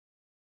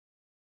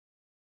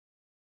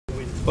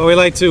Well, we'd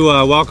like to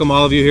welcome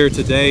all of you here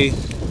today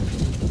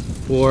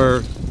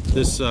for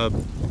this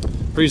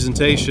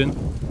presentation.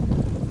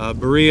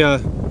 Berea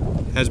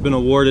has been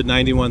awarded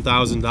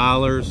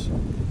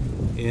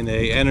 $91,000 in an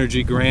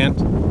energy grant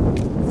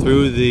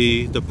through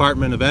the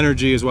Department of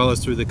Energy as well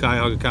as through the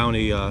Cuyahoga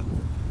County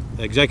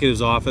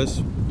Executive's Office.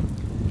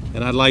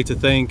 And I'd like to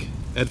thank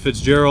Ed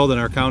FitzGerald and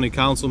our county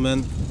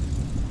councilman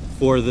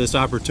for this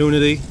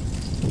opportunity.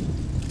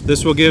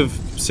 This will give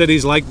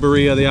cities like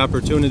Berea the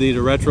opportunity to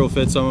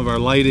retrofit some of our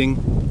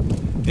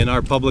lighting in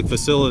our public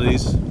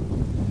facilities.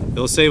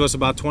 It'll save us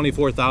about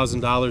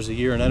 $24,000 a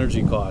year in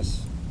energy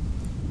costs.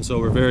 And so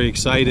we're very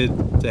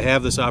excited to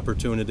have this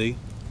opportunity.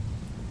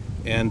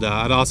 And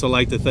I'd also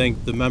like to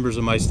thank the members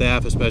of my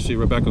staff, especially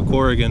Rebecca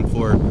Corrigan,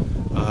 for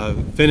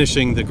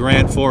finishing the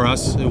grant for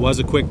us. It was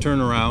a quick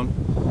turnaround,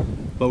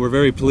 but we're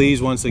very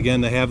pleased once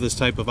again to have this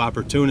type of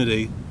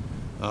opportunity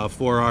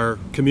for our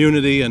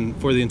community and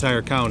for the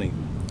entire county.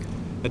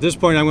 At this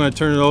point, I'm going to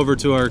turn it over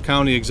to our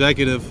county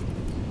executive,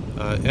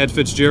 Ed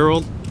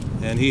FitzGerald,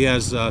 and he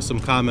has some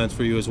comments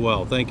for you as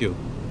well. Thank you.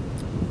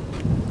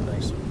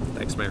 Thanks.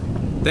 Thanks, Mayor.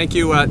 Thank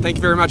you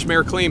very much,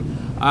 Mayor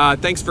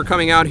Kleem. Thanks for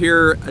coming out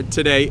here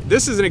today.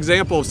 This is an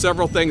example of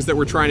several things that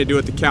we're trying to do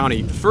at the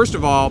county. First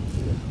of all,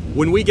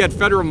 when we get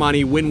federal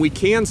money, when we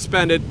can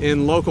spend it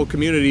in local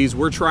communities,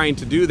 we're trying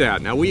to do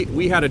that. Now,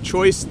 we had a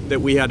choice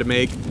that we had to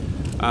make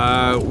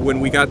when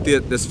we got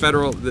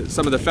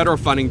some of the federal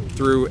funding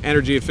through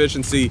energy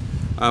efficiency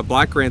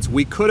block grants.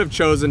 We could have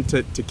chosen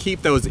to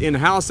keep those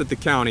in-house at the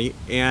county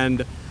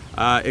and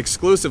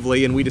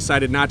exclusively, and we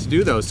decided not to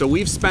do those. So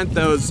we've spent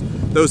those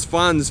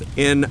funds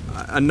in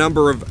a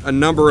number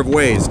of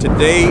ways.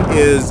 Today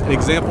is an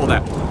example of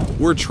that.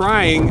 We're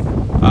trying,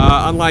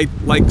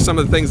 unlike some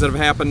of the things that have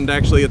happened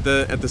actually at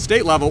the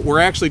state level,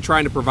 we're actually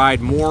trying to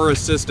provide more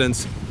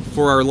assistance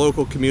for our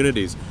local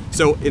communities.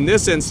 So in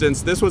this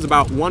instance, this was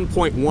about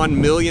 $1.1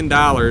 million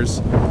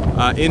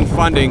in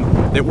funding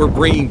that we're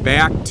bringing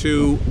back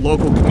to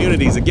local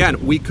communities.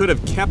 Again, we could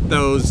have kept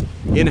those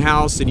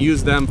in-house and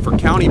used them for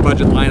county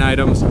budget line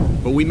items,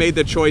 but we made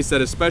the choice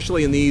that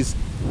especially in these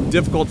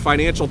difficult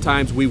financial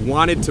times, we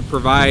wanted to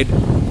provide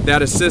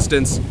that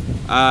assistance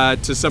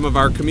to some of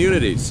our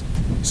communities.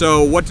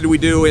 So what did we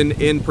do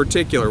in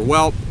particular?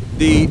 Well,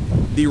 the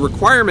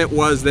requirement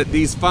was that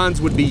these funds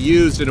would be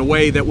used in a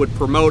way that would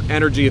promote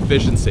energy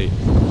efficiency.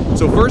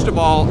 So first of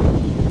all,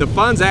 the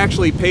funds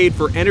actually paid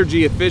for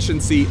energy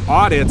efficiency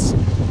audits,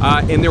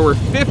 and there were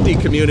 50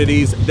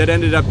 communities that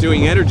ended up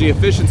doing energy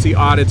efficiency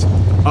audits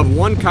of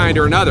one kind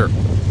or another.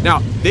 Now,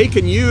 they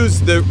can use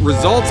the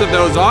results of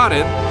those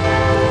audits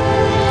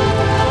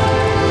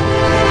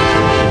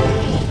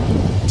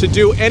to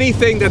do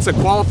anything that's a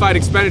qualified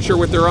expenditure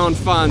with their own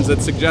funds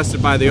that's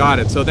suggested by the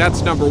audit. So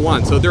that's number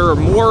one. So there are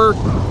more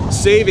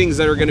savings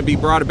that are going to be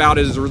brought about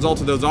as a result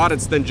of those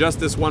audits than just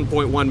this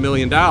 $1.1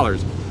 million.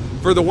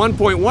 For the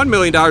 $1.1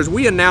 million,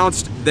 we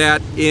announced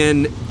that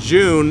in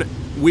June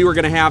we were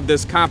going to have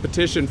this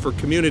competition for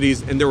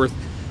communities, and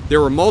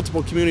there were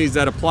multiple communities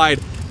that applied.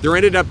 There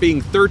ended up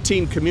being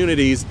 13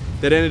 communities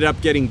that ended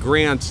up getting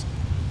grants.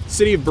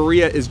 City of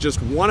Berea is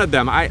just one of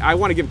them. I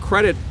want to give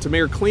credit to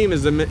Mayor Kleem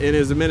and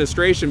his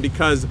administration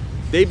because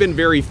they've been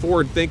very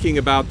forward-thinking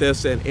about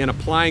this and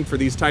applying for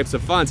these types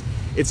of funds.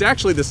 It's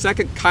actually the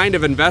second kind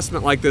of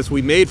investment like this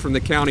we made from the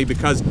county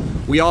because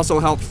we also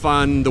helped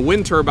fund the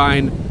wind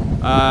turbine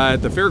at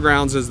the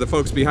fairgrounds, as the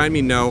folks behind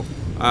me know.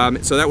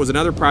 So that was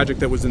another project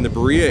that was in the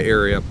Berea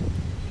area.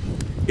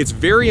 It's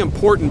very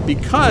important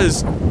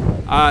because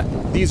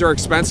these are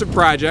expensive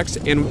projects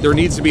and there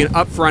needs to be an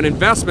upfront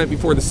investment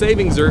before the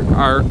savings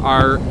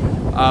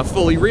are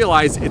fully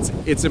realized.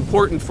 It's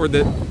important for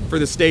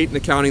the state and the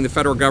county and the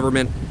federal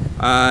government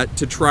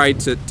to try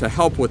to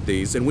help with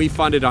these. And we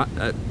funded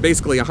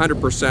basically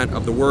 100%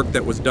 of the work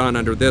that was done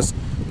under this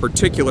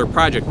particular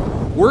project.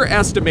 We're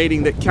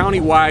estimating that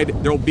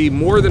countywide there will be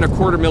more than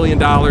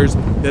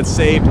 $250,000 that's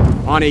saved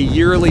on a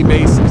yearly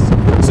basis.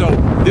 So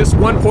this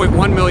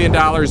 $1.1 million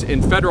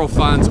in federal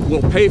funds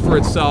will pay for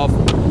itself,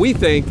 we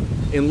think,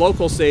 in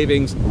local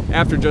savings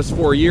after just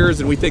 4 years,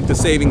 and we think the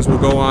savings will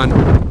go on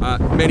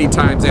many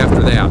times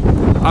after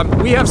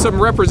that. We have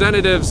some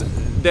representatives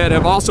that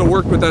have also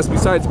worked with us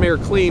besides Mayor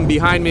Kleem.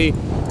 Behind me,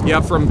 you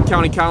have from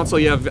County Council,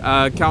 you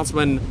have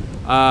Councilman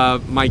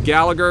Mike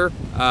Gallagher,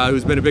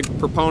 who's been a big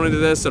proponent of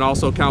this, and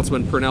also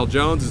Councilman Purnell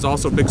Jones is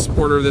also a big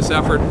supporter of this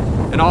effort,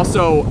 and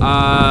also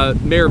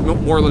Mayor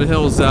of Moreland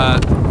Hills,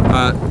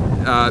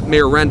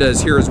 Mayor Renda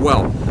is here as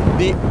well.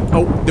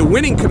 The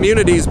winning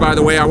communities, by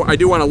the way, I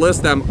do want to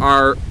list them,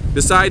 are,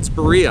 besides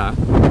Berea,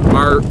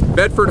 are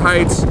Bedford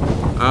Heights,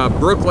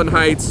 Brooklyn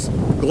Heights,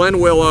 Glen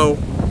Willow,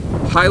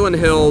 Highland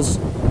Hills,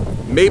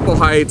 Maple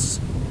Heights,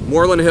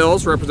 Moreland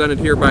Hills, represented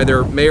here by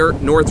their mayor,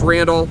 North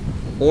Randall,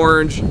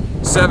 Orange,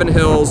 Seven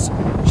Hills,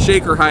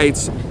 Shaker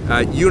Heights,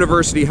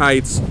 University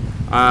Heights,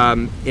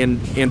 and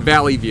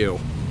Valley View.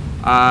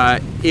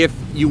 If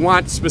you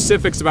want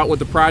specifics about what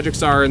the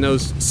projects are in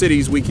those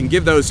cities, we can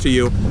give those to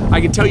you.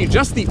 I can tell you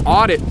just the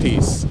audit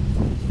piece,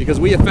 because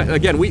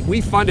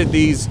we funded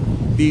these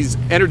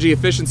energy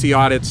efficiency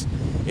audits,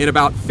 in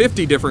about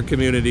 50 different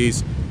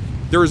communities.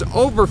 There's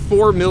over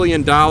 $4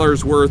 million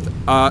worth,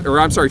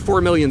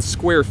 $4 million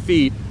square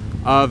feet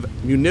of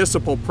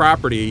municipal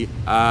property,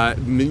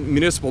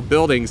 municipal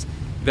buildings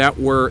that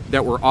were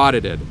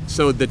audited.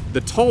 So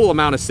the total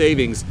amount of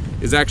savings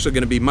is actually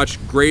going to be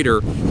much greater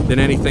than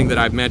anything that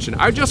I've mentioned.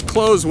 I just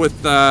close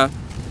with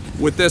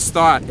this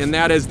thought, and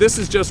that is, this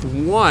is just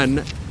one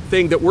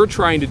thing that we're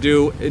trying to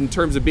do in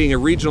terms of being a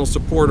regional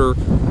supporter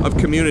of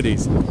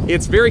communities.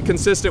 It's very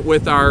consistent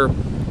with our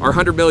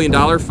 $100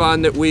 million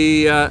fund that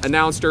we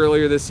announced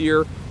earlier this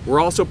year. We're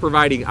also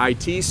providing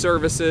IT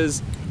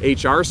services,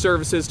 HR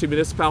services to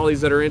municipalities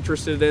that are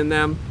interested in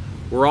them.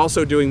 We're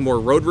also doing more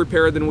road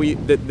repair than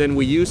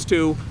we used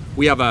to.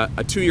 We have a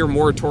 2-year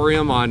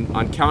moratorium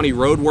on county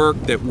road work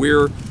that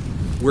we're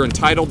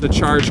entitled to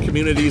charge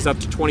communities up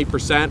to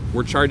 20%.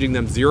 We're charging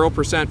them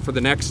 0% for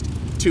the next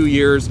 2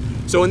 years.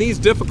 So in these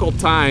difficult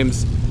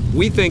times,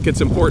 we think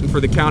it's important for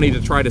the county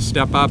to try to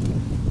step up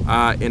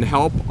and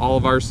help all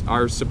of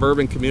our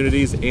suburban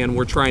communities, and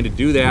we're trying to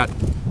do that.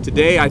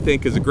 Today, I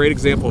think, is a great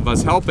example of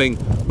us helping,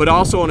 but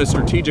also in a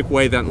strategic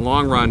way that in the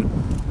long run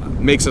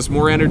makes us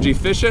more energy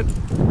efficient,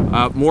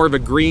 more of a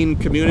green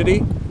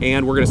community,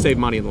 and we're going to save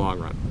money in the long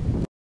run.